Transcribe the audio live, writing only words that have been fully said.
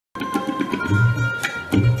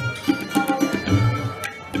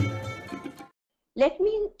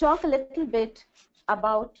talk a little bit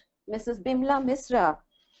about Mrs. Bimla Misra,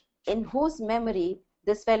 in whose memory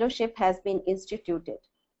this fellowship has been instituted.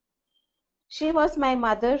 She was my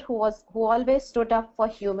mother who always stood up for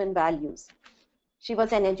human values. She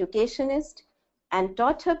was an educationist and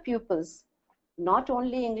taught her pupils not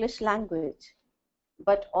only English language,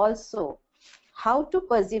 but also how to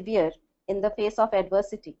persevere in the face of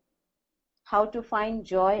adversity, how to find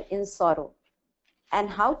joy in sorrow, and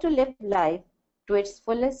how to live life to its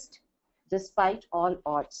fullest despite all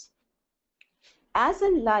odds. As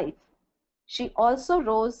in life, she also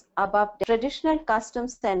rose above traditional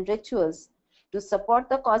customs and rituals to support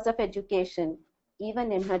the cause of education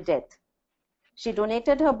even in her death. She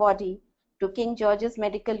donated her body to King George's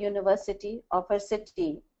Medical University of her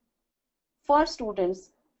city for students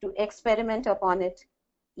to experiment upon it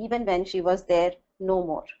even when she was there no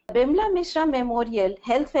more. The Bimla Misra Memorial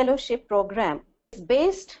Health Fellowship Program is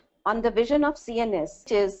based on the vision of CNS,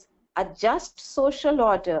 which is a just social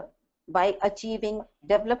order by achieving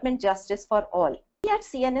development justice for all. We at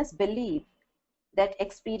CNS believe that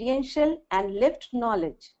experiential and lived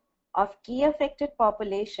knowledge of key affected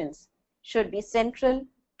populations should be central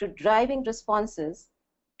to driving responses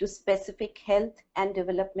to specific health and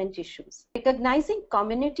development issues. Recognizing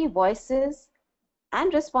community voices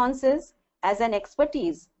and responses as an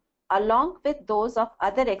expertise along with those of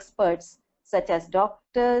other experts such as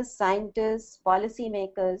doctors, scientists,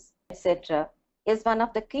 policymakers, etc. is one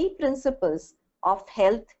of the key principles of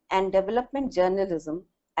health and development journalism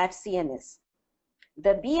at CNS.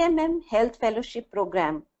 The BMM Health Fellowship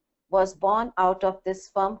Program was born out of this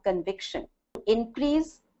firm conviction to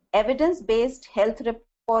increase evidence-based health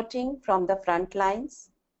reporting from the front lines,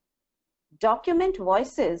 document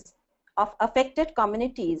voices of affected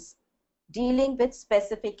communities dealing with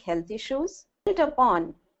specific health issues, build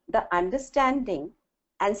upon the understanding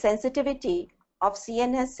and sensitivity of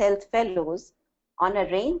CNS Health Fellows on a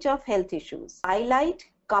range of health issues, highlight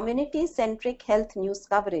community-centric health news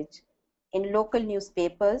coverage in local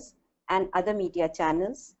newspapers and other media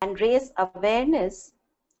channels, and raise awareness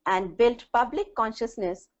and build public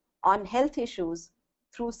consciousness on health issues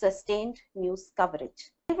through sustained news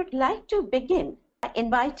coverage. I would like to begin by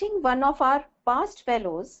inviting one of our past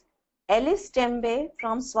fellows, Alice Tembe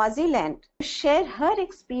from Swaziland, to share her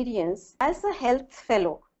experience as a health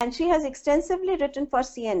fellow. And she has extensively written for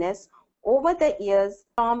CNS over the years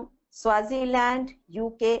from Swaziland,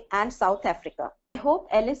 UK, and South Africa. I hope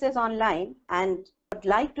Alice is online and would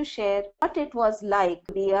like to share what it was like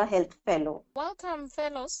to be a health fellow. Welcome,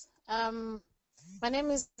 fellows. My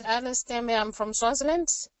name is Alice Tembe. I'm from Swaziland.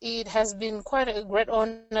 It has been quite a great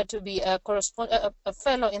honor to be a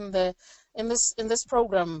fellow in this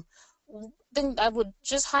program. I think I would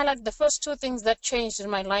just highlight the first two things that changed in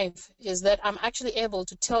my life is that I'm actually able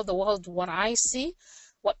to tell the world what I see,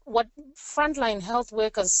 what frontline health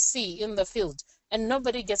workers see in the field, and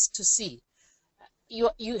nobody gets to see.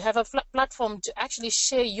 You have a platform to actually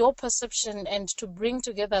share your perception and to bring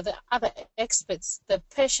together the other experts, the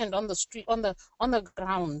patient on the street, on the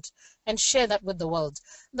ground, and share that with the world.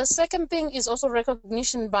 The second thing is also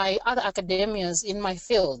recognition by other academians in my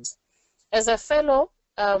field. As a fellow,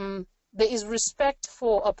 there is respect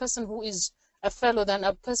for a person who is a fellow than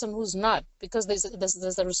a person who's not, because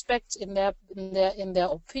there's a respect in their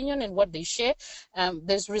opinion and what they share.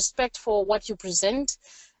 There's respect for what you present.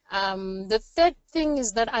 The third thing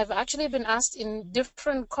is that I've actually been asked in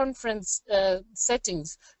different conference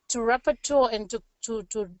settings to rapporteur and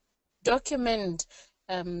to document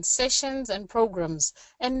sessions and programs,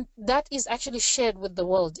 and that is actually shared with the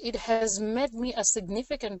world. It has made me a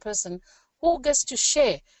significant person who gets to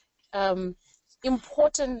share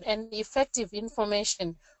important and effective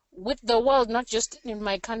information with the world, not just in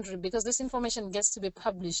my country, because this information gets to be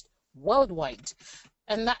published worldwide.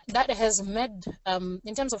 And that has made,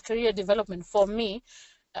 in terms of career development for me,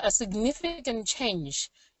 a significant change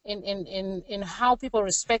in how people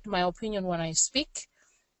respect my opinion when I speak,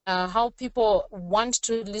 how people want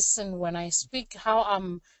to listen when I speak, how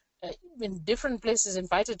I'm in different places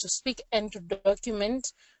invited to speak and to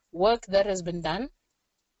document work that has been done.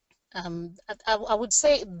 I would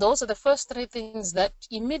say those are the first three things that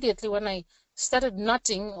immediately when I started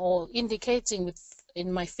noting or indicating in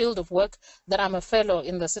my field of work that I'm a fellow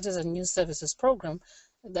in the Citizen News Services program,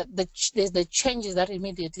 that the changes that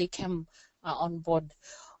immediately came on board.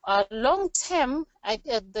 Long term,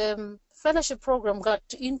 the fellowship program got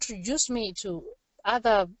to introduce me to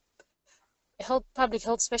other public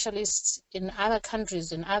health specialists in other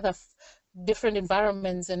countries, in other different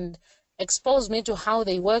environments, and exposed me to how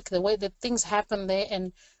they work, the way that things happen there,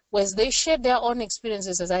 and as they share their own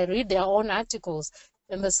experiences, as I read their own articles,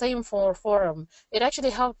 in the same forum, it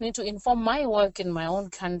actually helped me to inform my work in my own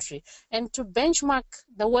country and to benchmark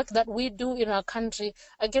the work that we do in our country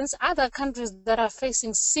against other countries that are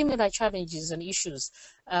facing similar challenges and issues.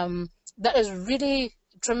 That has really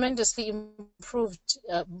tremendously improved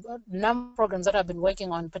number of programs that I've been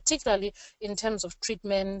working on, particularly in terms of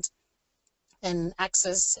treatment and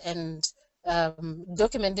access and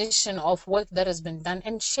documentation of work that has been done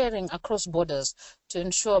and sharing across borders to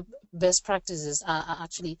ensure best practices are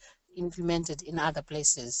actually implemented in other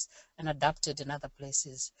places and adapted in other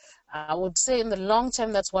places. I would say in the long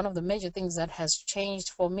term, that's one of the major things that has changed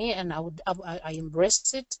for me, and I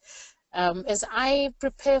embrace it. As I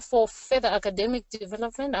prepare for further academic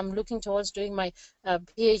development, I'm looking towards doing my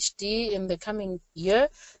PhD in the coming year.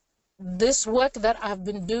 This work that I've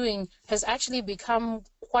been doing has actually become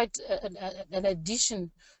quite an addition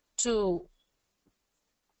to,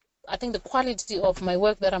 I think, the quality of my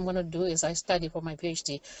work that I'm going to do as I study for my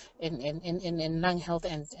PhD in lung health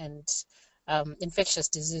and infectious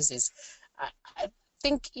diseases. I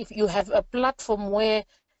think if you have a platform where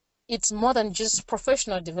it's more than just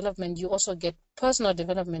professional development, you also get personal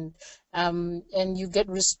development, and you get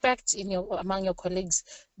respect among your colleagues.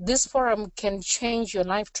 This forum can change your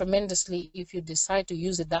life tremendously if you decide to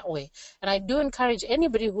use it that way. And I do encourage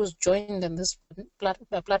anybody who's joined in this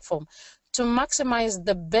platform to maximize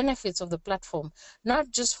the benefits of the platform, not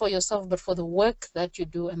just for yourself, but for the work that you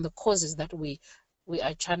do and the causes that we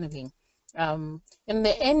are channeling. In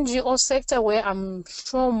the NGO sector, where I'm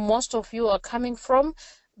sure most of you are coming from,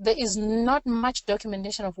 there is not much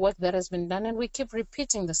documentation of work that has been done, and we keep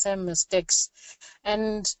repeating the same mistakes.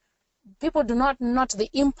 And people do not note the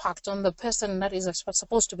impact on the person that is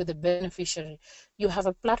supposed to be the beneficiary. You have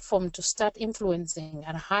a platform to start influencing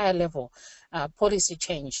at a higher level, policy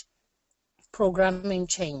change, programming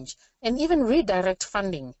change, and even redirect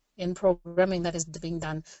funding in programming that is being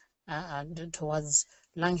done towards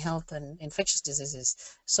lung health and infectious diseases.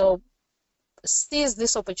 So seize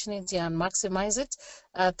this opportunity and maximize it.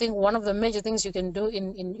 I think one of the major things you can do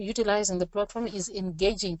in utilizing the platform is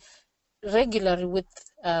engaging regularly with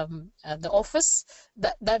the office.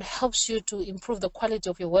 That helps you to improve the quality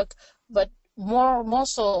of your work, but more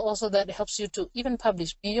so also that helps you to even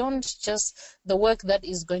publish beyond just the work that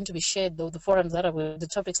is going to be shared, the forums that are the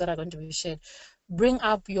topics that are going to be shared. Bring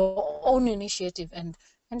up your own initiative and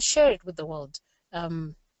share it with the world.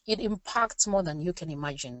 It impacts more than you can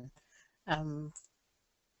imagine.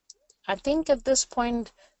 I think at this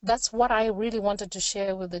point, that's what I really wanted to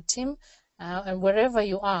share with the team. And wherever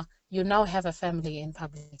you are, you now have a family in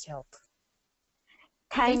public health.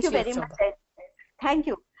 Thank you very much. Thank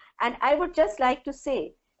you. And I would just like to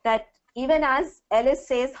say that even as Alice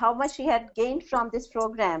says how much she had gained from this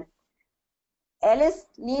program, Alice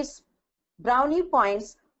needs brownie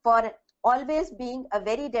points for always being a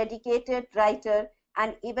very dedicated writer,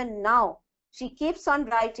 and even now she keeps on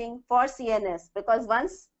writing for CNS, because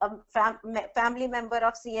once a family member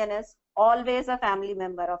of CNS, always a family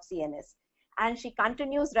member of CNS. And she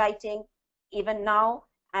continues writing even now,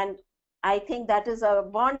 and I think that is a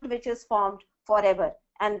bond which is formed forever.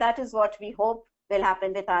 And that is what we hope will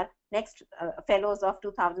happen with our next fellows of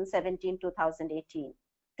 2017-2018.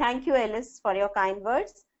 Thank you, Alice, for your kind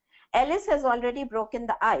words. Alice has already broken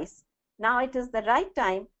the ice. Now it is the right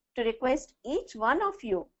time to request each one of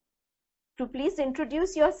you to please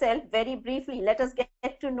introduce yourself very briefly. Let us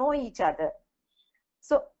get to know each other.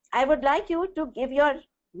 So I would like you to give your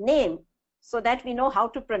name so that we know how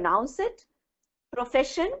to pronounce it,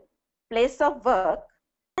 profession, place of work,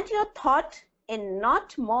 and your thought in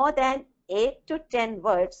not more than 8 to 10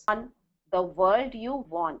 words on the world you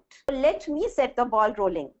want. So let me set the ball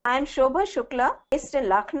rolling. I am Shobha Shukla, based in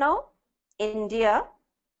Lucknow, India,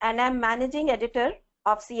 and I am managing editor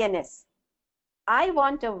of CNS. I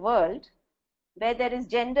want a world where there is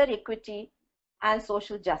gender equity and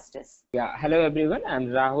social justice. Yeah, hello everyone. I'm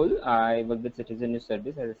Rahul. I work with Citizen News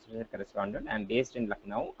Service as a citizen correspondent. I'm based in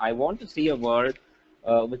Lucknow. I want to see a world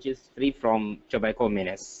which is free from tobacco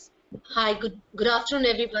menace. Hi, good afternoon,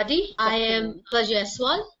 everybody. I am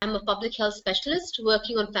Jaiswal. I'm a public health specialist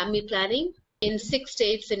working on family planning in 6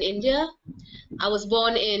 states in India. I was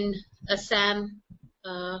born in Assam,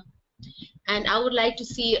 and I would like to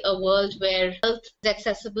see a world where health is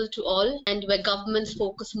accessible to all and where governments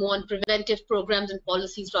focus more on preventive programs and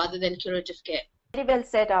policies rather than curative care. Very well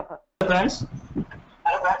said, Abha. Hello friends,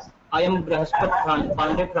 I am Brahaspat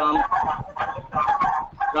Pandey from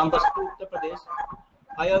Rambaspu, Uttar Pradesh.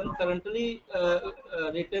 I am currently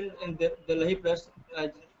written in the Delhi Press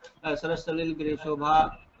as Saras Salil Giri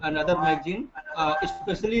Shobha and other magazine,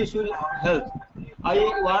 especially issue health. I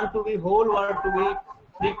want to be whole world to be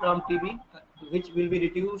free from TB, which will be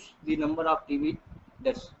reduce the number of TB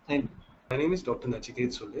deaths. Thank you. My name is Dr.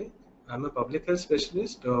 Nachiket Sule. I'm a public health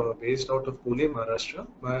specialist based out of Pune, Maharashtra.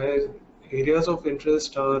 My areas of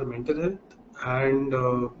interest are mental health, and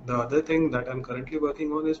the other thing that I'm currently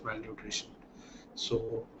working on is malnutrition.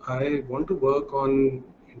 So I want to work on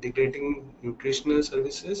integrating nutritional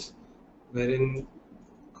services wherein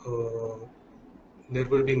there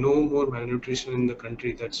will be no more malnutrition in the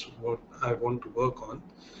country. That's what I want to work on,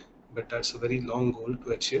 but that's a very long goal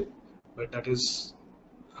to achieve. But that is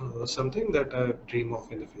something that I dream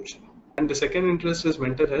of in the future. And the second interest is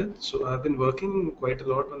mental health. So I've been working quite a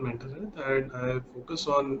lot on mental health, and I focus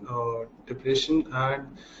on depression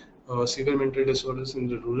and severe mental disorders in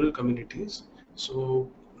the rural communities. So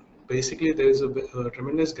basically, there is a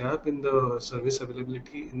tremendous gap in the service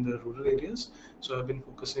availability in the rural areas. So I've been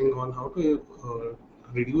focusing on how to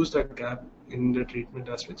reduce that gap in the treatment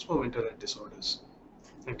aspects for mental health disorders.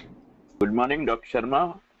 Thank you. Good morning, Dr.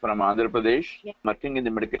 Sharma from Andhra Pradesh. Yeah. Working in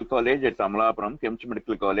the medical college at Amalapuram, KIMS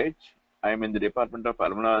Medical College. I am in the Department of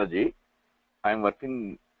Pulmonology. I am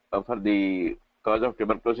working for the cause of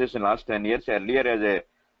tuberculosis in last 10 years, earlier as a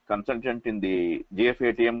consultant in the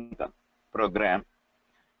GFATM program.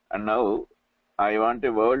 And now I want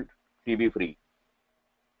a world TB free.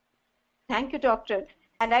 Thank you, Doctor.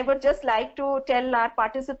 And I would just like to tell our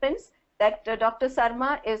participants that Dr.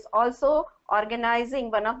 Sarma is also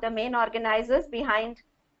organizing, one of the main organizers behind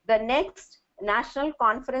the next National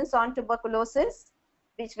Conference on Tuberculosis,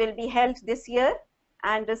 which will be held this year.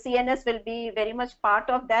 And the CNS will be very much part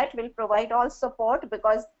of that, will provide all support,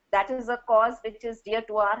 because that is a cause which is dear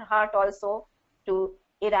to our heart also, to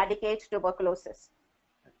eradicate tuberculosis.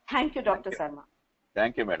 Thank you, Dr. Sarma.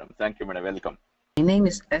 Thank you, madam. Thank you, madam. Welcome. My name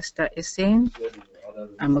is Esther Issane.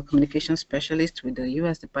 I'm a communication specialist with the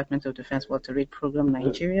U.S. Department of Defense Walter Reed Program,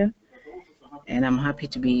 Nigeria. And I'm happy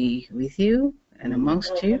to be with you and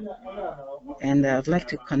amongst you. And I'd like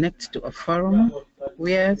to connect to a forum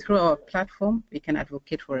where, through our platform, we can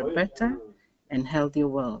advocate for a better and healthier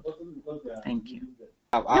world. Thank you.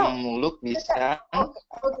 I'm Luke Bisa.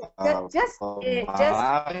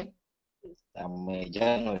 I'm a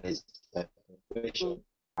journalist.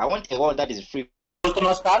 I want a world that is free. दोस्तों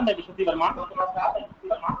नमस्कार, मैं विश्वती वर्मा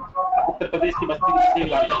उत्तर प्रदेश की बस्ती से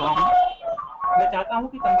लाता हूँ। मैं चाहता हूँ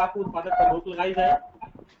कि तंबाकू उत्पादन पर रोक लगाई जाए,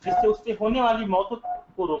 जिससे उससे होने वाली मौतों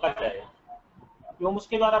को रोका जाए एवं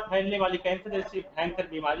उसके द्वारा फैलने वाली कैंसर जैसी भयंकर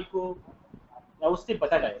बीमारी को उससे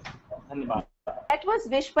बचा जाए। धन्यवाद। That was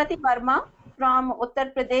Vishwati Verma from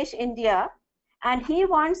Uttar Pradesh, India, and he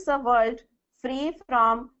wants a world free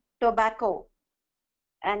from tobacco,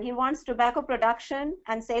 and he wants tobacco production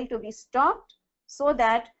and sale to be stopped, so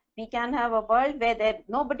that we can have a world where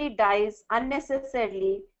nobody dies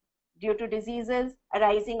unnecessarily due to diseases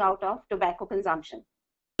arising out of tobacco consumption.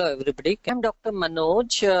 Hello everybody, I'm Dr.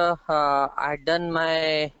 Manoj. I had done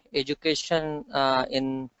my education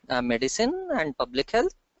in medicine and public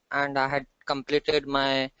health, and I had completed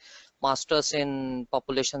my master's in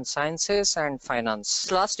population sciences and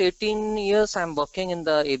finance. Last 18 years I'm working in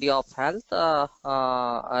the area of health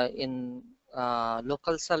in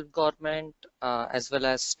local self-government as well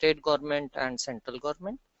as state government and central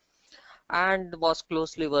government, and was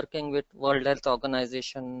closely working with World Health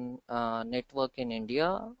Organization network in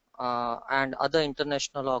India and other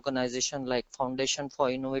international organizations like Foundation for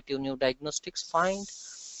Innovative New Diagnostics FIND.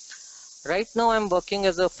 Right now I'm working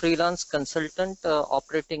as a freelance consultant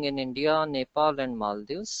operating in India, Nepal and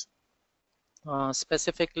Maldives,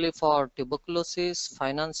 specifically for tuberculosis,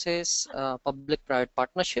 finances, public-private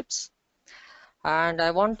partnerships. And I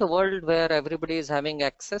want a world where everybody is having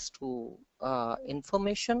access to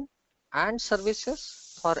information and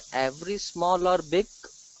services for every small or big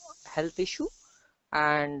health issue,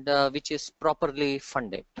 and which is properly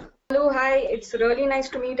funded. Hello, hi, it's really nice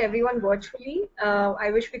to meet everyone virtually. I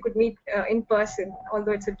wish we could meet in person,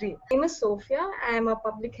 although it's a dream. My name is Sophia. I am a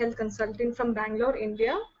public health consultant from Bangalore,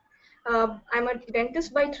 India. I'm a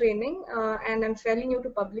dentist by training and I'm fairly new to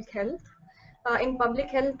public health. In public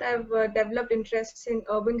health, I've developed interests in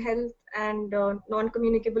urban health and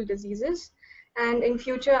non-communicable diseases. And in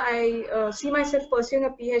future, I see myself pursuing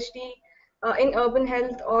a PhD in urban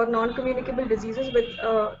health or non-communicable diseases with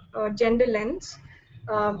a gender lens,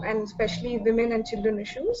 and especially women and children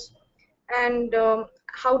issues. And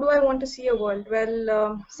how do I want to see a world?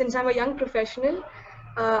 Well, since I'm a young professional,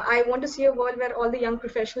 I want to see a world where all the young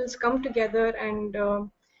professionals come together, and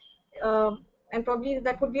probably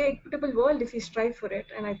that would be an equitable world if we strive for it.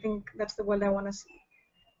 And I think that's the world I want to see.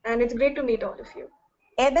 And it's great to meet all of you.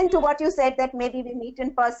 Even to what you said, that maybe we meet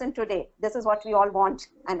in person today. This is what we all want,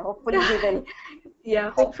 and hopefully we will.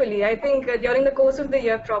 Yeah, hopefully. I think during the course of the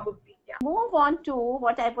year, probably. Yeah. Move on to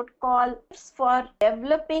what I would call tips for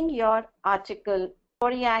developing your article,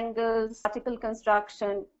 story angles, article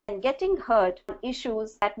construction, and getting heard on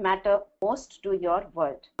issues that matter most to your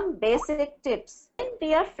world. Some basic tips. When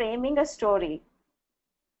we are framing a story,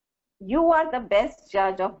 you are the best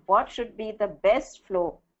judge of what should be the best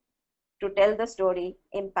flow to tell the story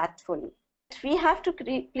impactfully. We have to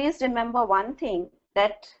please remember one thing,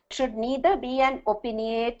 that should neither be an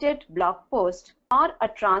opinionated blog post or a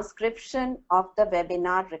transcription of the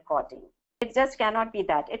webinar recording. It just cannot be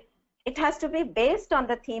that. It has to be based on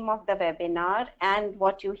the theme of the webinar and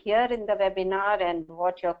what you hear in the webinar and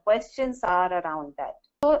what your questions are around that.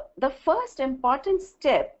 So the first important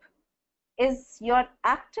step is your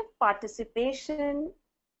active participation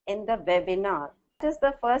in the webinar. That is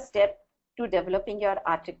the first step to developing your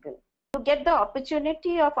article. You get the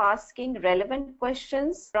opportunity of asking relevant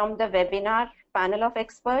questions from the webinar panel of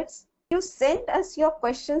experts. You send us your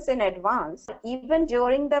questions in advance, even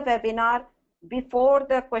during the webinar, before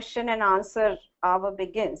the question and answer hour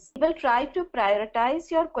begins. We will try to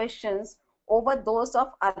prioritize your questions over those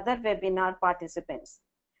of other webinar participants,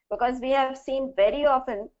 because we have seen very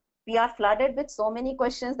often we are flooded with so many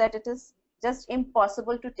questions that it is just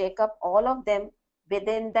impossible to take up all of them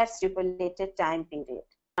within that stipulated time period.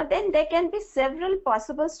 Then there can be several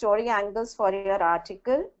possible story angles for your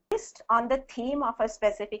article based on the theme of a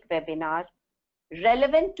specific webinar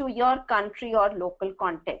relevant to your country or local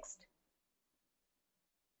context.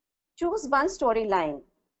 Choose one storyline.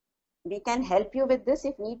 We can help you with this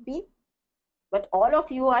if need be, but all of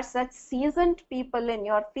you are such seasoned people in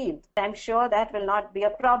your field. I'm sure that will not be a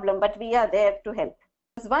problem, but we are there to help.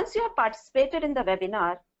 Once you have participated in the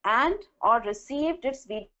webinar and or received its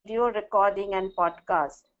video recording and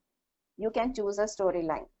podcast, you can choose a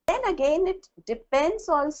storyline. Then again, it depends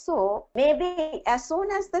also, maybe as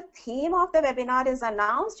soon as the theme of the webinar is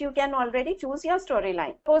announced, you can already choose your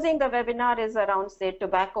storyline. Supposing the webinar is around, say,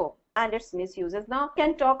 tobacco and its misuses. Now you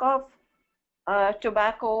can talk of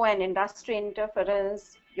tobacco and industry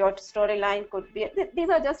interference. Your storyline could be, these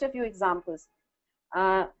are just a few examples.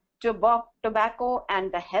 Tobacco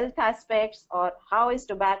and the health aspects, or how is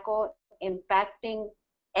tobacco impacting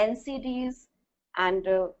NCDs, and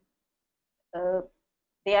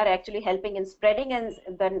they are actually helping in spreading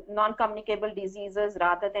the non-communicable diseases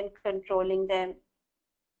rather than controlling them,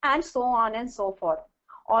 and so on and so forth.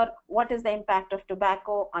 Or what is the impact of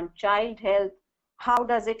tobacco on child health? How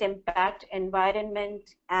does it impact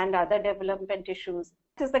environment and other development issues?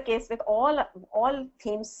 This is the case with all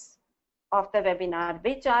themes of the webinar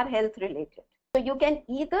which are health related. So you can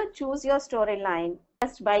either choose your storyline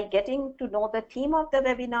just by getting to know the theme of the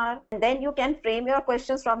webinar, and then you can frame your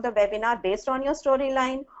questions from the webinar based on your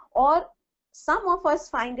storyline, or some of us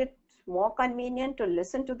find it more convenient to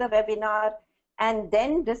listen to the webinar and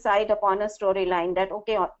then decide upon a storyline that,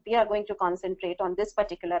 okay, we are going to concentrate on this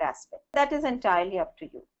particular aspect. That is entirely up to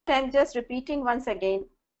you. I'm just repeating once again,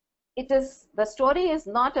 the story is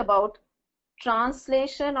not about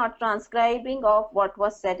translation or transcribing of what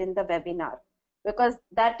was said in the webinar, because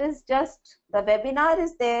that is just, the webinar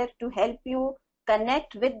is there to help you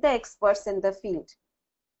connect with the experts in the field.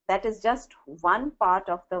 That is just one part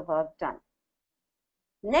of the work done.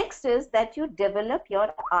 Next is that you develop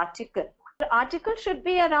your article. The article should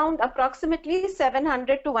be around approximately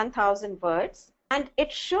 700 to 1000 words, and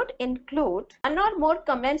it should include one or more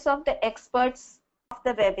comments of the experts of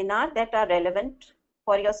the webinar that are relevant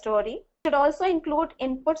for your story. It should also include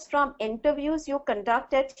inputs from interviews you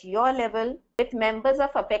conduct at your level with members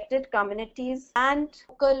of affected communities and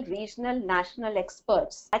local, regional, national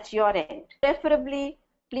experts at your end. Preferably,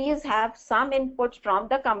 please have some input from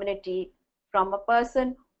the community, from a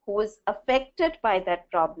person who is affected by that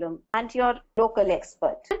problem, and your local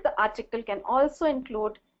expert. The article can also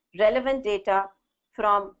include relevant data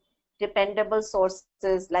from dependable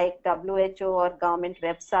sources like WHO or government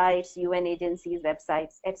websites, UN agencies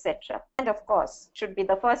websites, etc. And of course, should be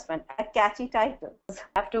the first one, a catchy title. You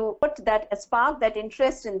have to put that, spark that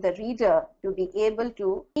interest in the reader to be able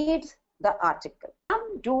to read the article.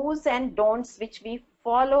 Some do's and don'ts which we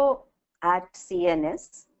follow at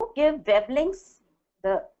CNS. Give web links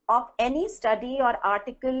of any study or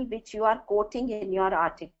article which you are quoting in your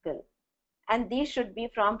article. And these should be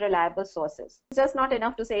from reliable sources. It's just not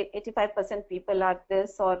enough to say 85% people are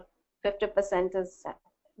this or 50% is that.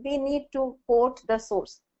 We need to quote the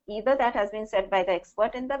source. Either that has been said by the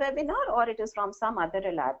expert in the webinar or it is from some other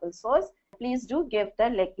reliable source. Please do give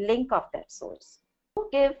the link of that source. You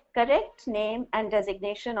give correct name and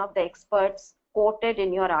designation of the experts quoted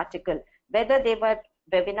in your article, whether they were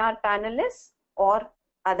webinar panelists or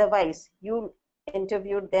otherwise. You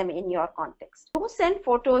interviewed them in your context. Do send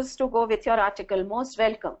photos to go with your article, most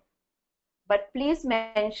welcome. But please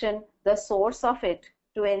mention the source of it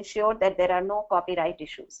to ensure that there are no copyright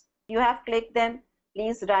issues. You have clicked them,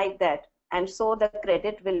 please write that, and so the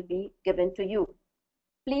credit will be given to you.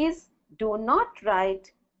 Please do not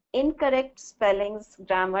write incorrect spellings,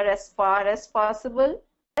 grammar as far as possible.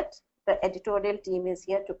 But the editorial team is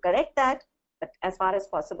here to correct that, but as far as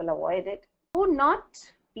possible, avoid it. Do not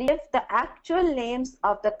leave the actual names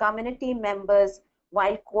of the community members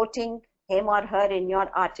while quoting him or her in your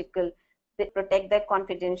article. They protect their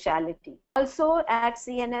confidentiality. Also, at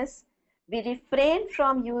CNS, we refrain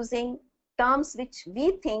from using terms which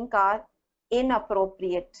we think are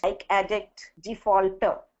inappropriate, like addict,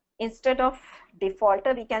 defaulter. Instead of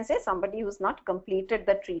defaulter, we can say somebody who's not completed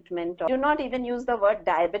the treatment. Or do not even use the word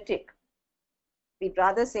diabetic. We'd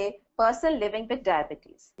rather say person living with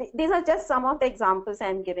diabetes. These are just some of the examples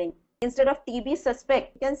I'm giving. Instead of TB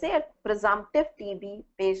suspect, you can say a presumptive TB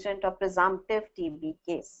patient or presumptive TB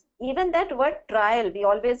case. Even that word trial, we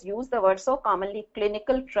always use the word so commonly,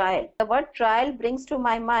 clinical trial. The word trial brings to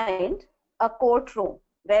my mind a courtroom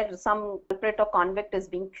where some culprit or convict is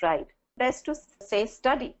being tried. Best to say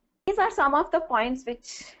study. These are some of the points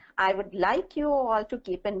which I would like you all to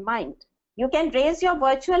keep in mind. You can raise your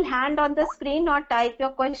virtual hand on the screen or type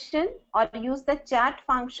your question or use the chat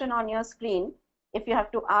function on your screen if you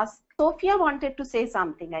have to ask. Sophia wanted to say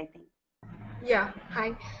something, I think. Yeah,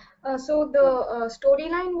 hi. So the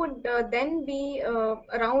storyline would then be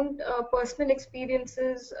around personal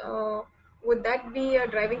experiences. Would that be a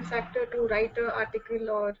driving factor to write an article,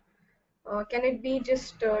 or can it be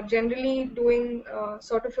just generally doing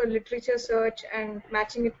sort of a literature search and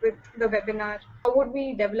matching it with the webinar? How would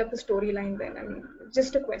we develop a storyline then? I mean,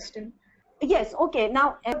 just a question. Yes, okay.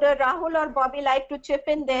 Now, would Rahul or Bobby like to chip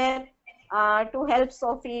in there to help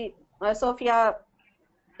Sophia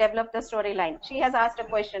develop the storyline? She has asked a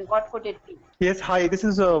question. What could it be? Yes, hi, this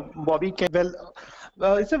is Bobby.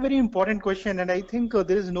 Well, it's a very important question, and I think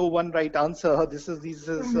there is no one right answer.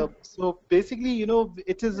 So basically, you know,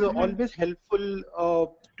 it is always helpful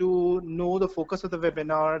to know the focus of the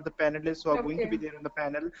webinar, the panelists who are going to be there on the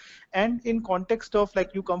panel, and in context of,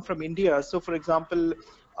 like, you come from India. So, for example,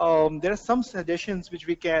 there are some suggestions which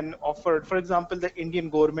we can offer. For example, the Indian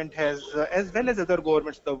government has, as well as other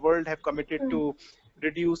governments of the world, have committed to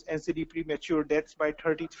reduce NCD premature deaths by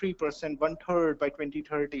 33%, 1/3 by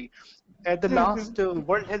 2030. At the last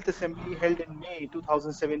World Health Assembly held in May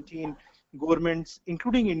 2017, governments,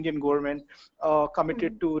 including Indian government,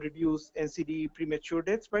 committed to reduce NCD premature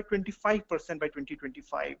deaths by 25% by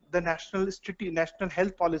 2025. The national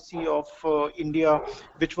health policy of India,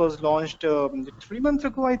 which was launched 3 months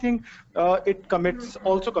ago, I think, it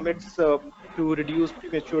also commits to reduce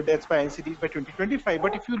premature deaths by NCDs by 2025.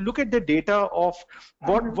 But if you look at the data of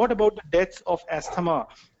what about the deaths of asthma,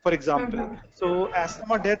 for example, so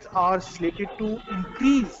asthma deaths are slated to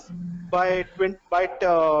increase by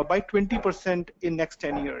 20% in next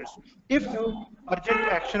 10 years if urgent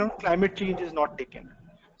action on climate change is not taken.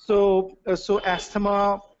 So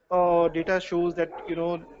asthma data shows that, you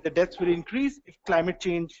know, the deaths will increase if climate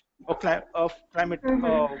change or climate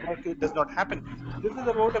work does not happen. This is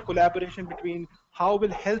about a collaboration between how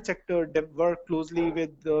will health sector work closely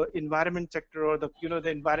with the environment sector, or the, you know,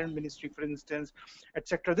 the environment ministry, for instance,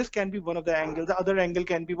 etc. This can be one of the angles. The other angle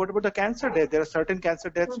can be, what about the cancer death? There are certain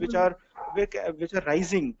cancer deaths which are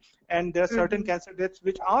rising, and there are certain cancer deaths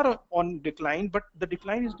which are on decline, but the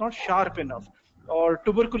decline is not sharp enough. Or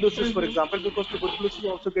tuberculosis, for example, because tuberculosis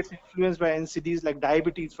also gets influenced by NCDs like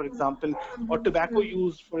diabetes, for example, or tobacco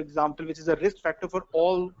use, for example, which is a risk factor for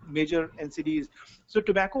all major NCDs. So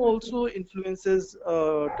tobacco also influences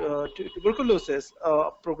tuberculosis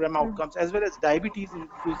program outcomes, as well as diabetes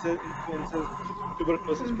influences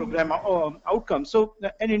tuberculosis program outcomes. So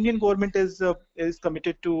an Indian government is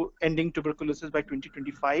committed to ending tuberculosis by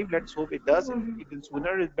 2025. Let's hope it does. Even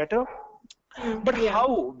sooner is better. But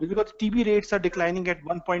how? Because TB rates are declining at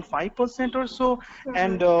 1.5% or so,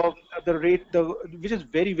 and the rate, which is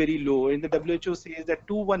very, very low. In the WHO says that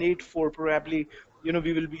 2184 probably, you know,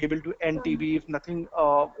 we will be able to end TB if nothing,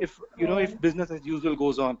 if business as usual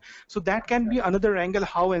goes on. So that can be another angle,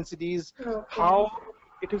 how NCDs, how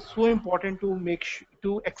it is so important to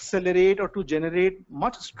to accelerate or to generate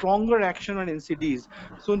much stronger action on NCDs,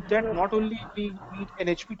 so that not only we meet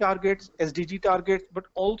NHP targets, SDG targets, but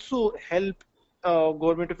also help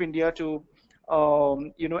government of India to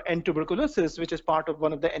end tuberculosis, which is part of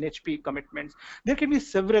one of the NHP commitments. There can be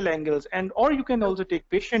several angles, or you can also take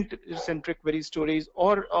patient-centric stories,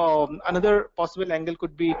 or another possible angle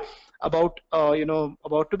could be about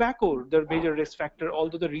about tobacco, the major risk factor.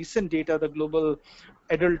 Although the recent data, the global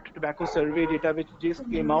adult tobacco survey data, which just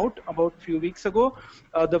came out about a few weeks ago,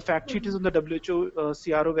 the fact sheet is on the WHO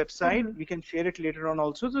CRO website. We can share it later on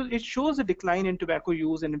also. So it shows a decline in tobacco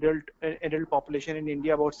use in adult population in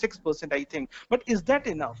India, about 6%, I think. But is that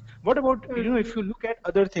enough? What about, if you look at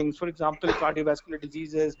other things, for example, cardiovascular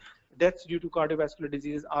diseases, deaths due to cardiovascular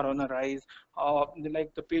diseases are on a rise.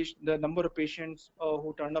 Like the number of patients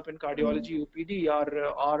who turn up in cardiology OPD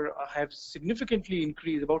have significantly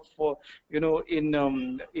increased. About in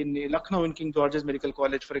Lucknow in King George's Medical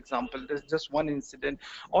College, for example, there's just one incident.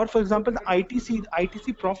 Or for example, the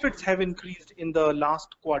ITC profits have increased in the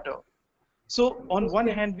last quarter. So on one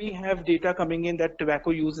hand, we have data coming in that tobacco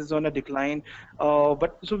use is on a decline,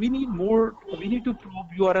 but so we need more. We need to probe.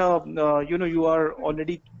 You are you are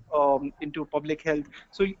already into public health.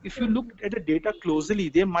 So if you look at the data closely,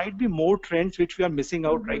 there might be more trends which we are missing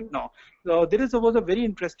out right now. Was a very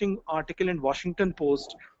interesting article in Washington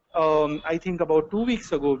Post. I think about 2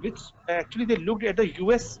 weeks ago, which actually they looked at the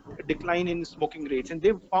US decline in smoking rates, and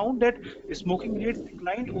they found that smoking rates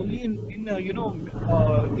declined only in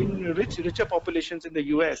richer populations in the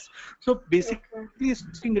US. So basically,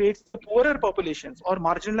 smoking rates in the poorer populations or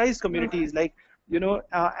marginalized communities, like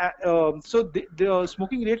so the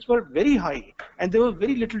smoking rates were very high, and there was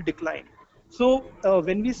very little decline. So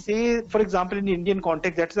when we say, for example, in the Indian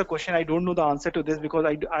context, that's a question I don't know the answer to this, because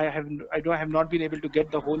I have not been able to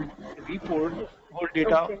get the whole report, whole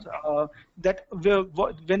data. That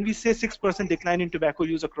when we say 6% decline in tobacco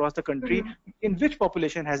use across the country, in which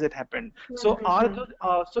population has it happened? So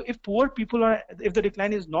so if poor people if the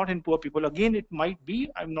decline is not in poor people, again it might be.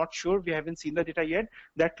 I'm not sure. We haven't seen the data yet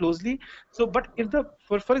that closely. So, but if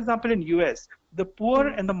for example in US, the poor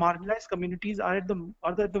and the marginalized communities are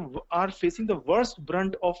facing the worst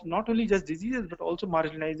brunt of not only just diseases but also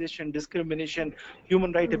marginalization, discrimination,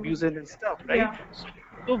 human rights abuses and stuff, right?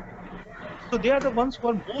 So they are the ones who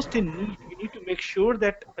are most in need. We need to make sure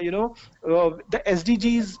that the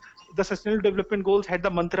SDGs, the Sustainable Development Goals, had the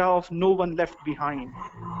mantra of no one left behind.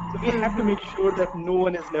 So we have to make sure that no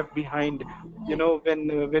one is left behind,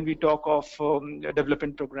 when we talk of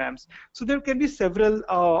development programs. So there can be several.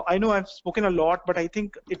 I know I've spoken a lot, but I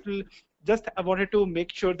think it will. I wanted to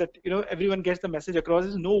make sure that everyone gets the message across.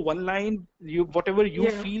 There's no one line. Whatever you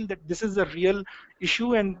feel that this is a real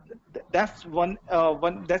issue, and that's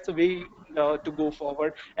that's a way to go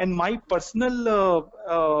forward. And my personal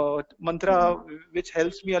mantra, which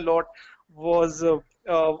helps me a lot,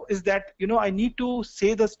 is that I need to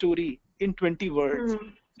say the story in 20 words. So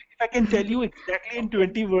if I can tell you exactly in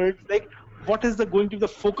 20 words, like what is going to be the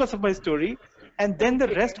focus of my story, and then the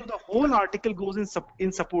rest of the whole article goes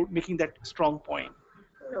in support, making that strong point.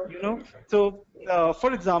 So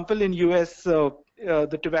for example, in US,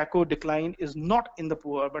 the tobacco decline is not in the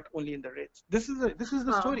poor but only in the rich. This is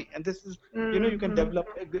the story, and this is you can develop,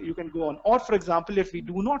 you can go on. Or for example, if we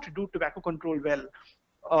do not do tobacco control well,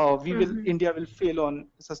 India will fail on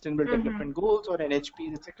Sustainable Development Goals or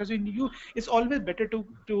NHPs, etc. So it's always better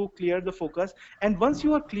to clear the focus. And once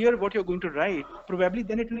you are clear what you're going to write, probably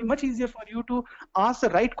then it will be much easier for you to ask the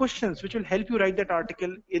right questions, which will help you write that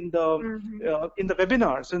article in the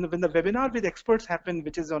webinar. So when the webinar with experts happen,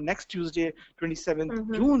 which is on next Tuesday,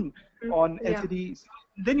 27th June, on LCD.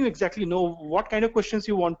 Then you exactly know what kind of questions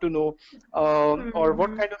you want to know, or what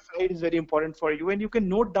kind of slide is very important for you, and you can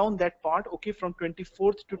note down that part. Okay, from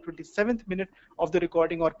 24th to 27th minute of the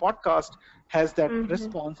recording or podcast has that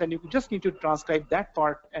response, and you just need to transcribe that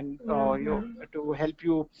part, and to help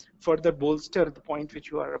you further bolster the point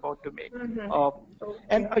which you are about to make.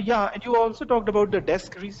 And you also talked about the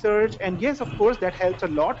desk research, and yes, of course, that helps a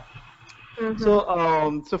lot.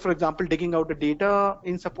 So for example, digging out the data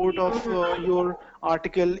in support of your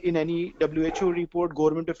article in any WHO report,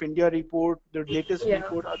 Government of India report, the latest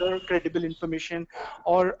report, other credible information,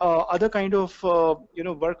 or other kind of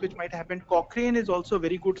work which might happen. Cochrane is also a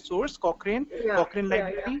very good source. Cochrane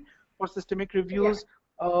Library for systemic reviews.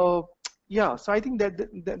 So I think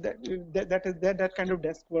that kind of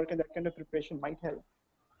desk work and that kind of preparation might help.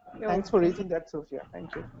 Thanks for raising that, Sophia.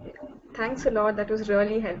 Thank you. Thanks a lot. That was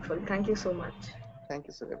really helpful. Thank you so much. Thank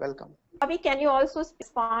you, Sophia. Welcome. Bobby, can you also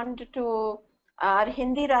respond to our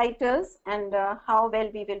Hindi writers and how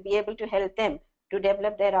well we will be able to help them to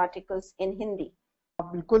develop their articles in Hindi?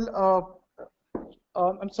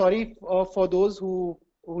 I'm sorry for those who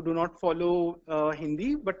do not follow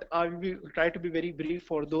Hindi, but I will try to be very brief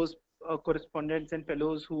for those correspondents and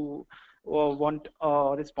fellows who want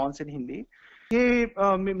response in Hindi. ये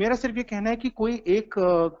मेरा सिर्फ ये कहना है कि कोई एक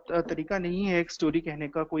तरीका नहीं है एक स्टोरी कहने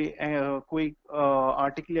का, कोई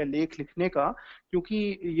आर्टिकल या लेख लिखने का, क्योंकि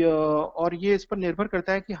ये इस पर निर्भर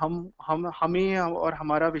करता है कि हमें और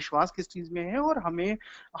हमारा विश्वास किस चीज में है, और हमें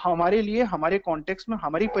हमारे लिए हमारे कॉन्टेक्स्ट में,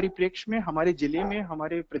 हमारी परिप्रेक्ष्य में, हमारे जिले में,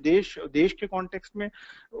 हमारे प्रदेश देश के कॉन्टेक्स्ट में,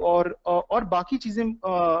 और बाकी चीजें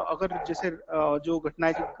अगर जैसे जो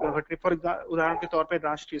घटनाएं घट, फॉर उदाहरण के तौर पर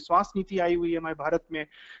राष्ट्रीय स्वास्थ्य नीति आई हुई है हमारे भारत में,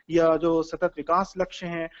 या जो सतत विकास लक्ष्य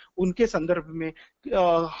हैं उनके संदर्भ में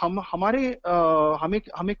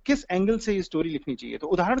हमें किस एंगल से ये स्टोरी लिखनी चाहिए। तो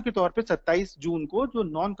उदाहरण के तौर पे 27 जून को जो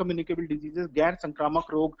नॉन कम्युनिकेबल डिजीजेस, गैर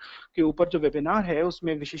संक्रामक रोग के ऊपर जो वेबिनार है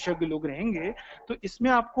उसमें विशेषज्ञ लोग रहेंगे। तो इसमें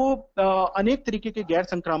आपको अनेक तरीके के गैर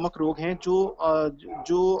संक्रामक रोग हैं जो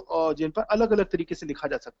जिन पर अलग अलग तरीके से लिखा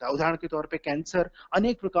जा सकता है। उदाहरण के तौर पे कैंसर,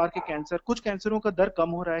 अनेक प्रकार के कैंसर, कुछ कैंसरों का दर कम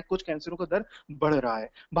हो रहा है, कुछ कैंसरों का दर बढ़ रहा है।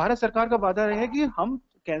 भारत सरकार का वादा है कि हम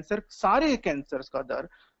सारे कैंसर का दर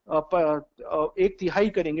 1/3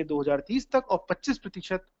 करेंगे 2030 तक और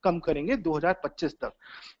 25% कम करेंगे 2025 तक।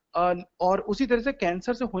 और उसी तरह से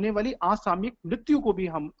कैंसर से होने वाली असामयिक मृत्यु को भी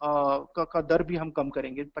हम का दर भी हम कम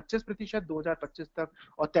करेंगे 25% 2025 तक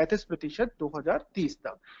और 33% 2030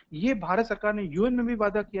 तक। ये भारत सरकार ने यूएन में भी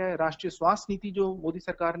वादा किया है। राष्ट्रीय स्वास्थ्य नीति जो मोदी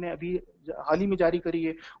सरकार ने अभी हाल ही में जारी करी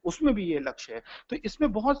है उसमें भी ये लक्ष्य है। तो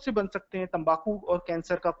इसमें बहुत से बन सकते हैं। तंबाकू और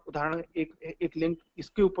कैंसर का उदाहरण एक लिंक,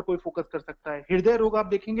 इसके ऊपर कोई फोकस कर सकता है। हृदय रोग आप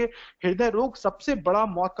देखेंगे, हृदय रोग सबसे बड़ा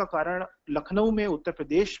मौत का कारण लखनऊ में, उत्तर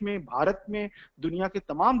प्रदेश में, भारत में, दुनिया के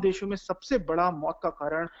तमाम देशों में सबसे बड़ा मौत का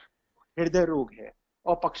कारण हृदय रोग है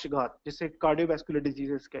और पक्षघात, जिसे कार्डियोवैस्कुलर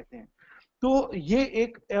डिजीजेस कहते हैं। तो ये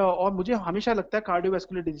एक, और मुझे हमेशा लगता है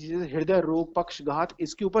कार्डियोवैस्कुलर डिजीजेस, हृदय रोग, पक्षघात,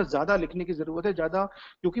 इसके ऊपर ज्यादा लिखने की जरूरत है, ज्यादा,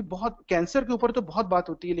 क्योंकि बहुत कैंसर के ऊपर तो बहुत बात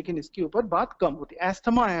होती है लेकिन इसके ऊपर बात कम होती है।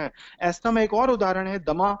 एस्थमा है, एस्थमा एक और उदाहरण है।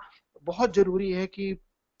 दमा बहुत जरूरी है कि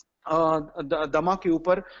दमा के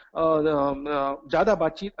ऊपर ज्यादा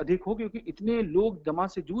बातचीत अधिक हो, क्योंकि इतने लोग दमा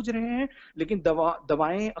से जूझ रहे हैं लेकिन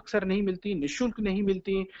दवाएं अक्सर नहीं मिलती, निःशुल्क नहीं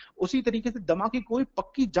मिलती। उसी तरीके से दमा की कोई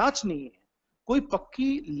पक्की जांच नहीं है, कोई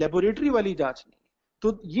पक्की लेबोरेटरी वाली जांच नहीं।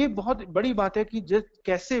 तो ये बहुत बड़ी बात है कि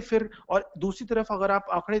कैसे फिर, और दूसरी तरफ अगर आप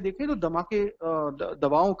आंकड़े देखें तो दमा के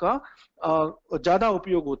दवाओं का ज्यादा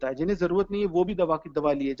उपयोग होता है, जिन्हें जरूरत नहीं है वो भी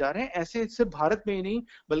दवा लिए जा रहे हैं। ऐसे सिर्फ भारत में ही नहीं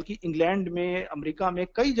बल्कि इंग्लैंड में, अमेरिका में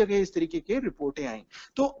कई जगह इस तरीके के रिपोर्टें आई।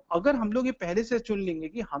 तो अगर हम लोग ये पहले से चुन लेंगे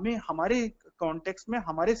कि हमें हमारे कॉन्टेक्स्ट में,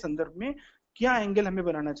 हमारे संदर्भ में क्या एंगल हमें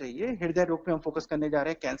बनाना चाहिए, हृदय रोग पे हम फोकस करने जा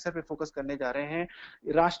रहे हैं, कैंसर पे फोकस करने जा रहे हैं,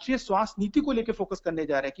 राष्ट्रीय स्वास्थ्य नीति को लेकर फोकस करने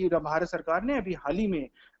जा रहे हैं कि भारत सरकार ने अभी हाल ही में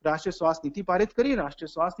राष्ट्रीय स्वास्थ्य नीति पारित करी। राष्ट्रीय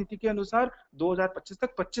स्वास्थ्य नीति के अनुसार 2025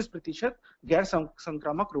 तक 25% गैर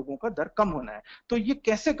संक्रामक रोगों का दर कम होना है। तो ये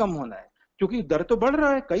कैसे कम होना है, क्योंकि दर तो बढ़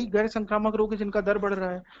रहा है, कई गैर संक्रामक रोग है जिनका दर बढ़ रहा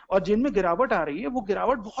है और जिनमें गिरावट आ रही है वो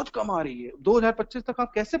गिरावट बहुत कम आ रही है। 2025 तक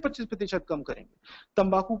आप कैसे 25% कम करेंगे?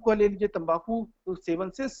 तंबाकू को ले लीजिए, तंबाकू सेवन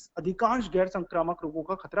से अधिकांश गैर संक्रामक रोगों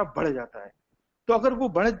का खतरा बढ़ जाता है। तो अगर वो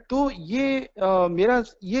बढ़े तो मेरा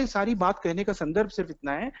ये सारी बात कहने का संदर्भ सिर्फ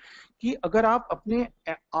इतना है कि अगर आप अपने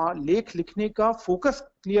लेख लिखने का फोकस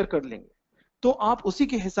क्लियर कर लेंगे तो आप उसी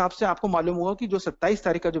के हिसाब से, आपको मालूम होगा कि जो 27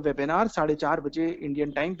 तारीख का जो वेबिनार 4:30 बजे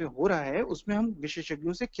इंडियन टाइम पे हो रहा है उसमें हम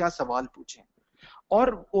विशेषज्ञों से क्या सवाल पूछें,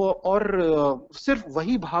 और सिर्फ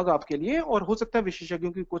वही भाग आपके लिए, और हो सकता है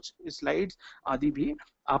विशेषज्ञों की कुछ स्लाइड्स आदि भी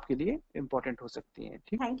आपके लिए इम्पोर्टेंट हो सकती हैं।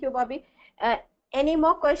 ठीक, thank you Bobby. Any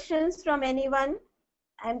more questions from anyone?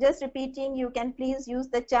 I'm just repeating, you can please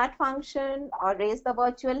use the chat function or raise the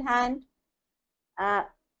virtual hand.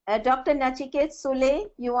 Dr. Nachiket Sule,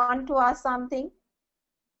 you want to ask something?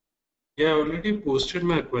 Yeah, I already posted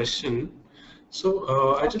my question. So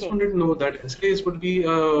I just wanted to know that NSAIDs would be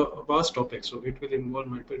a vast topic, so it will involve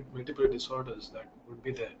multiple disorders that would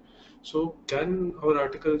be there. So can our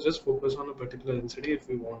article just focus on a particular NSAID if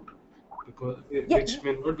we want to? Because which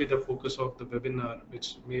may not be the focus of the webinar, which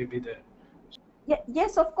may be there.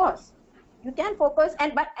 Yes, of course. You can focus,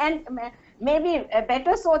 and maybe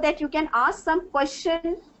better so that you can ask some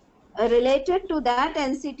question related to that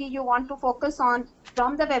NCT you want to focus on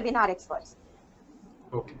from the webinar experts.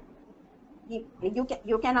 Okay.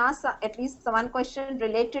 You can ask at least one question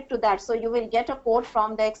related to that, so you will get a quote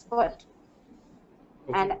from the expert.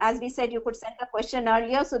 Okay. And as we said, you could send a question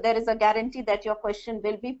earlier, so there is a guarantee that your question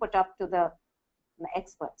will be put up to the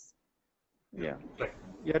experts. Yeah. Right.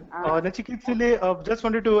 Yeah, Nachiket, just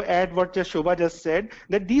wanted to add what just Shobha just said,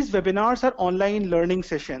 that these webinars are online learning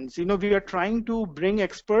sessions. You know, we are trying to bring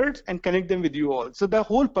experts and connect them with you all. So the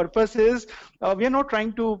whole purpose is, we are not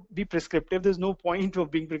trying to be prescriptive. There's no point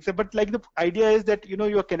of being prescriptive, but like the idea is that, you know,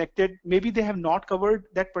 you are connected. Maybe they have not covered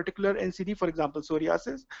that particular NCD, for example,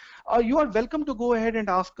 psoriasis. You are welcome to go ahead and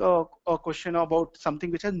ask a question about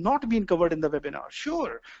something which has not been covered in the webinar.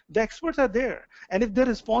 Sure, the experts are there. And if the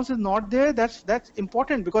response is not there, that's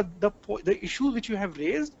important, because the issue which you have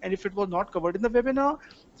raised, and if it was not covered in the webinar,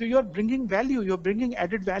 so you are bringing value, you're bringing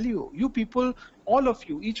added value. You people, all of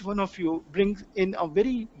you, each one of you brings in a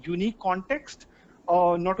very unique context,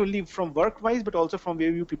 not only from work-wise, but also from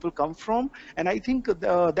where you people come from. And I think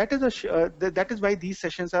that is why these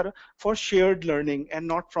sessions are for shared learning and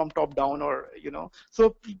not from top down, or, you know.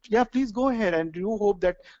 So yeah, please go ahead, and do hope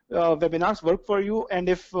that webinars work for you, and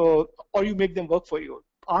if or you make them work for you.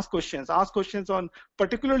 Ask questions on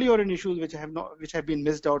particularly or in issues which have been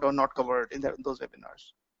missed out or not covered in those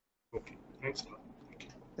webinars. Okay, thanks.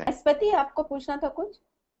 स्पति, आपको पूछना था कुछ?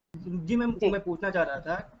 जी ma'am, मैं पूछना चाह रहा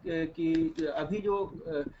था कि अभी जो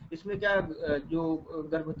इसमें क्या जो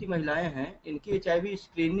गर्भवती महिलाएं हैं, इनकी HIV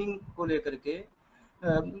स्क्रीनिंग को लेकर के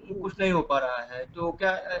कुछ नहीं हो पा रहा है, तो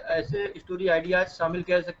क्या ऐसे स्टोरी आइडियाज शामिल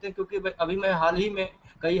किया जा सकते हैं? क्योंकि अभी मैं हाल ही में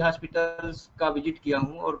कई हॉस्पिटल्स का विजिट किया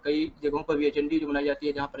हूं, और कई जगहों पर भी HND जो बनाई जाती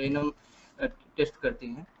है जहां पर एनम टेस्ट करती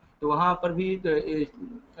हैं, तो वहां पर भी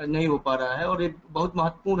नहीं हो पा रहा है, और ये बहुत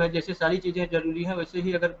महत्वपूर्ण है। जैसे सारी चीजें जरूरी हैं, वैसे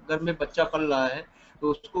ही अगर घर में बच्चा पल रहा है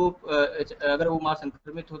तो उसको अगर वो माँ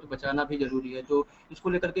संक्रमित हो तो बचाना भी जरूरी है। तो इसको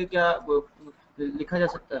लेकर के क्या लिखा जा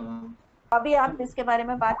सकता है मैम? अभी आप इसके बारे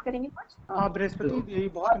में बात करेंगे कुछ? हाँ बृहस्पति, ये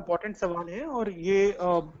बहुत इंपॉर्टेंट सवाल है, और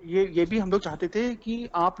ये भी हम लोग चाहते थे कि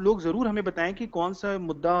आप लोग जरूर हमें बताएं कि कौन सा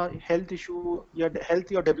मुद्दा हेल्थ इशू या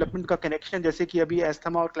हेल्थ या डेवलपमेंट का कनेक्शन, जैसे कि अभी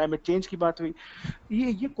एस्थमा और क्लाइमेट चेंज की बात हुई,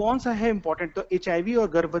 ये कौन सा है इम्पोर्टेंट। तो HIV और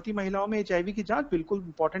गर्भवती महिलाओं में HIV की जांच बिल्कुल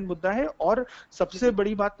इम्पोर्टेंट मुद्दा है, और सबसे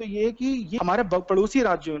बड़ी बात तो ये है कि ये हमारे पड़ोसी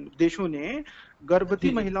राज्यों देशों ने गर्भवती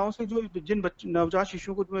महिलाओं से जो जिन नवजात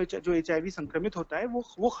शिशुओं को जो HIV संक्रमित होता है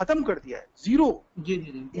वो खत्म कर दिया है। जीरो,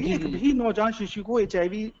 एक भी नवजात शिशु को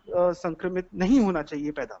HIV संक्रमित नहीं होना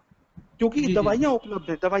चाहिए पैदा, क्योंकि दवाइयां उपलब्ध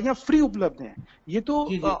है, दवाइयां फ्री उपलब्ध हैं। ये तो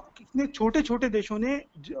कितने छोटे छोटे देशों ने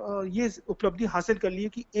ये उपलब्धि हासिल कर ली है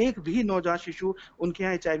कि एक भी नवजात शिशु उनके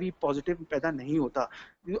यहाँ HIV पॉजिटिव पैदा नहीं होता।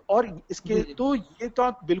 और इसके तो ये तो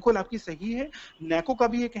बिल्कुल आपकी सही है। नैको का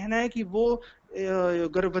भी ये कहना है कि वो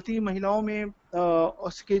गर्भवती महिलाओं में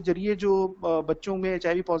उसके जरिए जो बच्चों में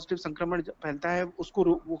HIV पॉजिटिव संक्रमण फैलता है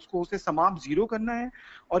उसको उसे समाप्त जीरो करना है,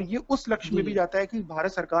 और ये उस लक्ष्य में भी जाता है कि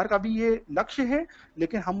भारत सरकार का भी ये लक्ष्य है,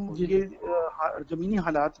 लेकिन हम ये जमीनी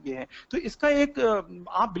हालात ये है। तो इसका एक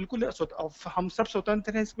आप बिल्कुल हम सब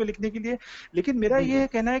स्वतंत्र हैं इसमें लिखने के लिए, लेकिन मेरा ये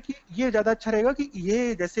कहना है कि ये ज्यादा अच्छा रहेगा कि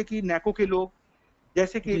ये जैसे कि नैको के लोग,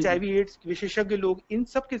 जैसे कि HIV एड्स विशेषज्ञ लोग, इन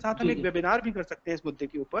सब के साथ हम एक वेबिनार भी कर सकते हैं इस मुद्दे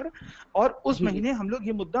के ऊपर, और उस महीने हम लोग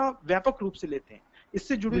ये मुद्दा व्यापक रूप से लेते हैं,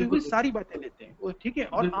 इससे जुड़ी हुई सारी बातें लेते हैं, ठीक है।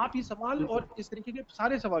 और आप ये सवाल और इस तरीके के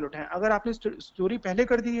सारे सवाल उठाएं। अगर आपने स्टोरी पहले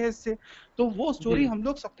कर दी है इससे, तो वो स्टोरी हम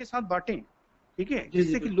लोग सबके साथ बांटें, ठीक है,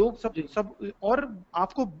 जिससे कि लोग सब और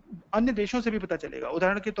आपको अन्य देशों से भी पता चलेगा।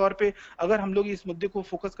 उदाहरण के तौर पे अगर हम लोग इस मुद्दे को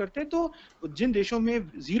फोकस करते हैं, तो जिन देशों में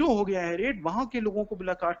जीरो हो गया है रेट, वहां के लोगों को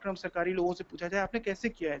बुला कार्यक्रम सरकारी लोगों से पूछा जाए आपने कैसे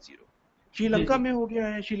किया है जीरो। श्रीलंका में हो गया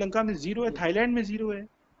है, श्रीलंका में जीरो है, थाईलैंड में जीरो है,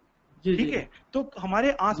 ठीक है। तो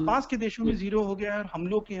हमारे आसपास के देशों में जीरो हो गया है, और हम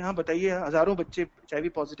लोग के यहाँ बताइए हजारों बच्चे HIV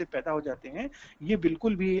पॉजिटिव पैदा हो जाते हैं। ये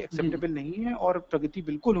बिल्कुल भी एक्सेप्टेबल नहीं है, और प्रगति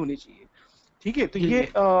बिल्कुल होनी चाहिए, ठीक है। तो ये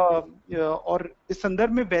और इस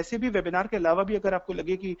संदर्भ में वैसे भी वेबिनार के अलावा भी अगर आपको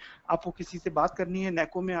लगे कि आपको किसी से बात करनी है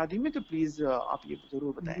नैको में आदि में, तो प्लीज आप ये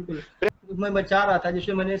जरूर बताएं। मैं चाह रहा था,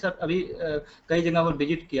 जैसे मैंने सर अभी कई जगह पर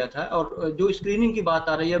विजिट किया था, और जो स्क्रीनिंग की बात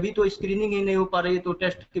आ रही है, अभी तो स्क्रीनिंग ही नहीं हो पा रही है, तो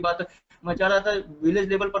टेस्ट की बात मैं चाह रहा था विलेज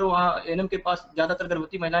लेवल पर वहाँ एनएम के पास, ज्यादातर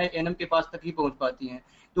गर्भवती महिलाएं एनएम के पास तक ही पहुंच पाती हैं।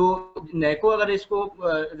 तो नैको अगर इसको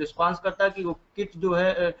रिस्पांस करता है कि वो किट जो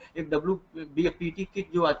है एक WBPT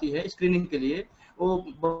किट जो आती है स्क्रीनिंग के लिए, वो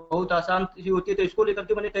बहुत आसान सी होती है, तो इसको लेकर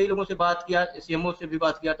के मैंने कई लोगों से बात किया, CMO से भी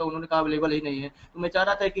बात किया, तो उन्होंने कहा अवेलेबल ही नहीं है। तो मैं चाह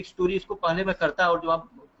रहा था कि स्टोरी इसको पहले मैं करता, और जो आप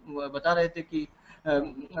बता रहे थे कि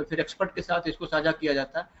फिर एक्सपर्ट के साथ इसको साझा किया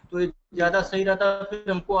जाता, तो ये ज्यादा सही रहता,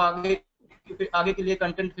 फिर हमको आगे के लिए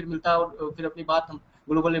कंटेंट फिर मिलता, और फिर अपनी बात हम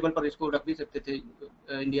ग्लोबल लेवल पर इसको रख भी सकते थे,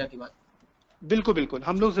 इंडिया की बात। बिल्कुल बिल्कुल,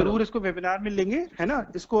 हम लोग जरूर इसको वेबिनार में लेंगे, है ना।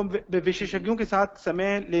 इसको विशेषज्ञों के साथ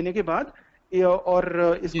समय लेने के बाद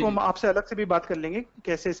और इसको हम आपसे अलग से भी बात कर लेंगे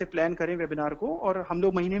कैसे इसे प्लान करें वेबिनार को, और हम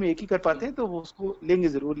लोग महीने में एक ही कर पाते हैं तो वो उसको लेंगे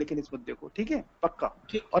जरूर, लेकिन इस मुद्दे को, ठीक है, पक्का।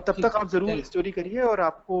 और तब तक आप जरूर स्टोरी करिए और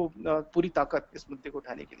आपको पूरी ताकत इस मुद्दे को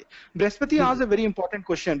उठाने के लिए। बृहस्पति आज a very important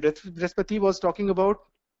question. Bhrihspati was talking about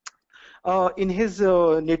in his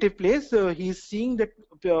native place, he is seeing that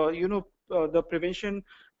the prevention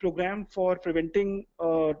program for preventing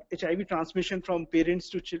HIV transmission from parents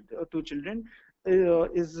to children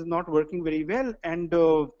is not working very well, and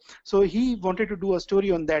so he wanted to do a story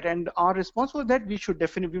on that, and our response was that we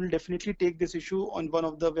will definitely take this issue on one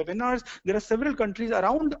of the webinars. There are several countries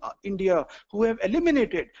around India who have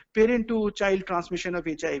eliminated parent to child transmission of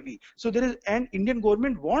HIV. So there is, and Indian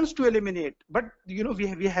government wants to eliminate, but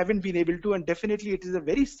we haven't been able to, and definitely it is a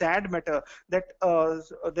very sad matter that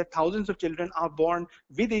that thousands of children are born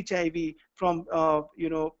with HIV from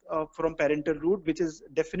from parental route, which is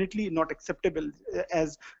definitely not acceptable,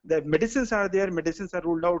 as the medicines are there, medicines are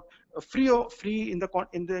rolled out free in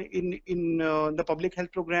the public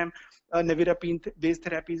health program, nevirapine based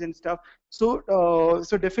therapies and stuff. So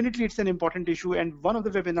so definitely it's an important issue, and one of the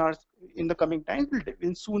webinars in the coming time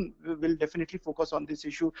will definitely focus on this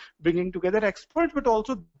issue, bringing together experts but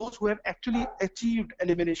also those who have actually achieved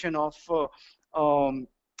elimination of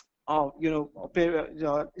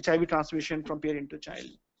HIV transmission from parent to child.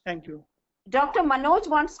 Thank you. Dr. Manoj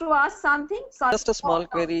wants to ask something. Sorry. Just a small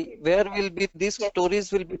query. Where will be these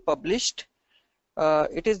stories will be published?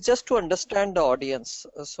 It is just to understand the audience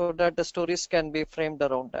so that the stories can be framed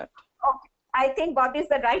around that. Okay. I think Bobby is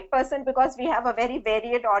the right person because we have a very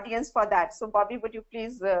varied audience for that. So Bobby, would you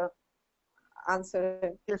please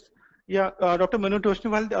answer? Yes. Yeah, Dr. Manu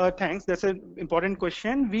Toshnewal, thanks. That's an important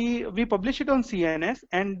question. We publish it on CNS,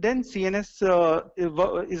 and then CNS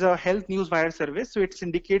is a health news wire service, so it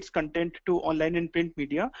syndicates content to online and print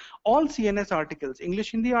media. All CNS articles,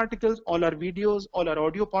 English Hindi articles, all our videos, all our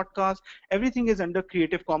audio podcasts, everything is under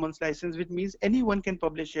Creative Commons license, which means anyone can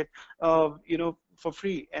publish it, for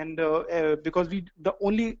free. And because the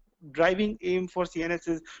only driving aim for CNS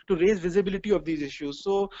is to raise visibility of these issues.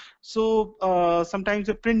 So sometimes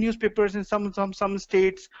the print newspapers in some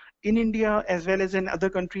states in India as well as in other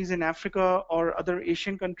countries in Africa or other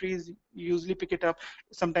Asian countries usually pick it up.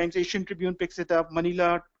 Sometimes Asian Tribune picks it up,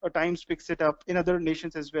 Manila Times picks it up, in other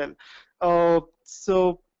nations as well.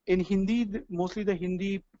 So in Hindi, mostly the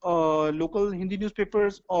Hindi local Hindi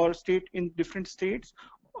newspapers or in different states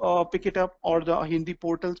pick it up, or the Hindi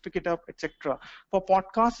portals pick it up, etc. For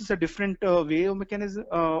podcasts, it's a different way of mechanism,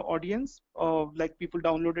 audience, like people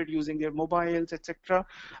download it using their mobiles, etc.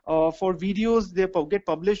 For videos, they get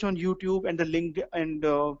published on YouTube, and the link and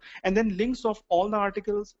then links of all the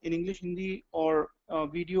articles in English, Hindi, or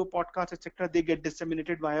video, podcasts, etc. They get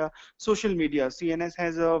disseminated via social media. CNS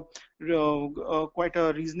has a quite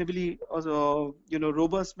a reasonably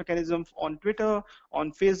robust mechanism on Twitter,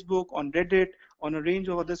 on Facebook, on Reddit, on a range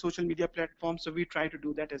of other social media platforms. So we try to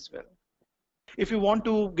do that as well. If you want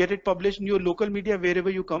to get it published in your local media wherever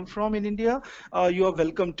you come from in India, you are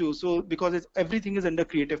welcome to. So because everything is under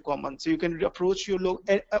Creative Commons, so you can approach your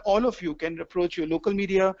all of you can approach your local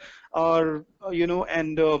media, or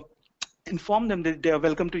and inform them that they are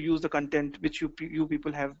welcome to use the content which you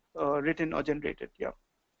people have written or generated. Yeah,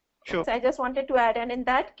 sure. So I just wanted to add, and in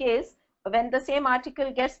that case, when the same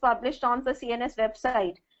article gets published on the CNS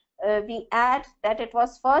website, we add that it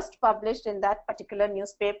was first published in that particular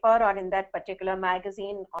newspaper or in that particular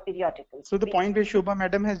magazine or periodical. So the point which Shobha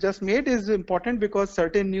Madam has just made is important, because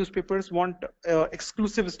certain newspapers want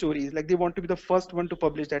exclusive stories, like they want to be the first one to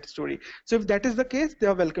publish that story. So if that is the case, they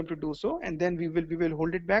are welcome to do so, and then we will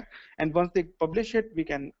hold it back, and once they publish it, we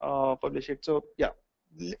can publish it. So yeah,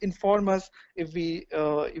 inform us if we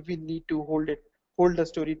need to hold the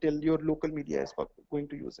story till your local media is going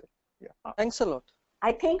to use it. Yeah. Thanks a lot.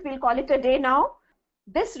 I think we'll call it a day now.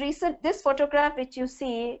 This photograph which you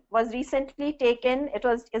see was recently taken.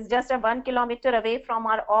 It's just 1 kilometer away from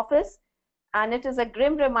our office, and it is a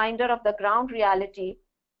grim reminder of the ground reality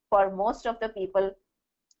for most of the people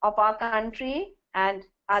of our country and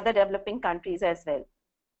other developing countries as well.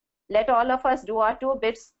 Let all of us do our 2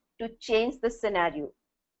 bits to change this scenario.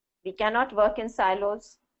 We cannot work in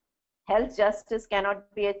silos. Health justice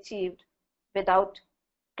cannot be achieved without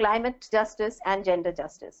climate justice and gender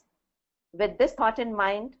justice. With this thought in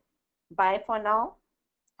mind, bye for now.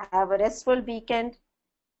 Have a restful weekend,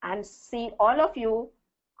 and see all of you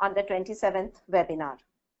on the 27th webinar.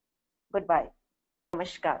 Goodbye.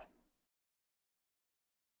 Namaskar.